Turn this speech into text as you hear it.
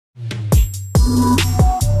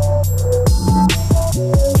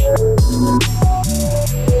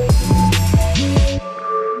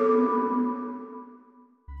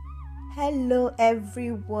Hello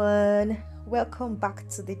everyone, welcome back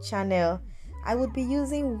to the channel. I would be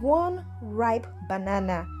using one ripe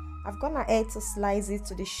banana. I've gone ahead to slice it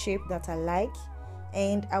to the shape that I like,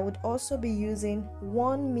 and I would also be using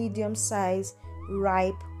one medium-sized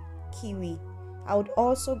ripe kiwi. I would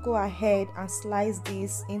also go ahead and slice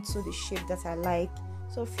this into the shape that I like,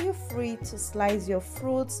 so feel free to slice your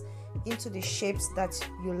fruits into the shapes that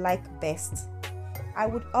you like best. I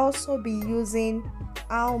would also be using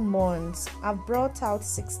almonds. I've brought out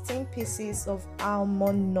 16 pieces of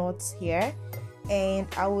almond nuts here, and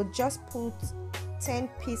I would just put 10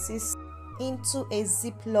 pieces into a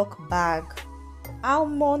Ziploc bag.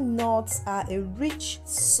 Almond nuts are a rich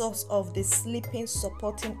source of the sleeping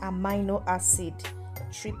supporting amino acid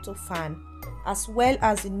tryptophan, as well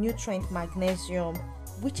as the nutrient magnesium,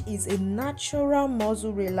 which is a natural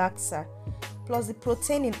muscle relaxer. Plus, the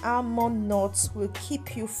protein in almond nuts will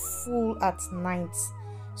keep you full at night.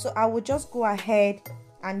 So I will just go ahead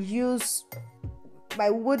and use my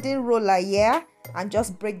wooden roller here and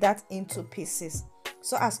just break that into pieces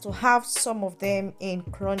so as to have some of them in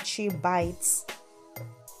crunchy bites.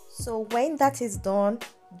 So when that is done,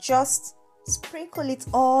 just sprinkle it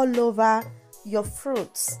all over your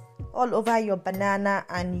fruits, all over your banana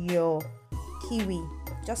and your kiwi.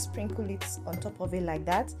 Just sprinkle it on top of it like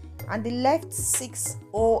that, and the left 6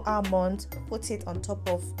 whole almonds, put it on top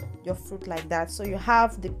of your fruit like that, so you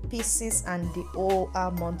have the pieces and the whole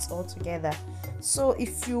almonds all together. So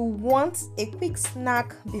if you want a quick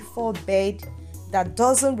snack before bed that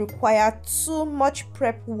doesn't require too much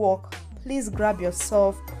prep work, please grab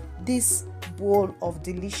yourself this bowl of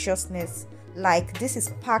deliciousness. Like, this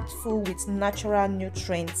is packed full with natural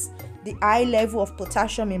nutrients, the high level of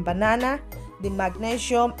potassium in banana, the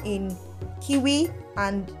magnesium in kiwi,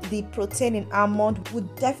 and the protein in almond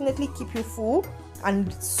would definitely keep you full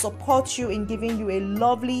and support you in giving you a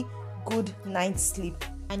lovely good night's sleep,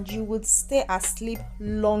 and you would stay asleep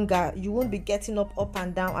longer. You won't be getting up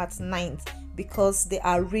and down at night because they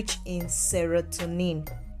are rich in serotonin.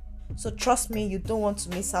 So trust me, you don't want to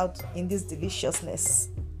miss out in this deliciousness.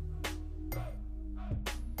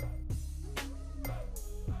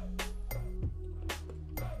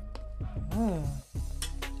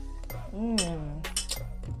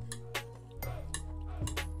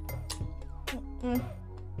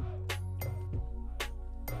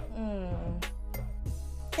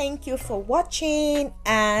 Thank you for watching,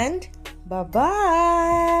 and bye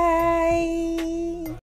bye.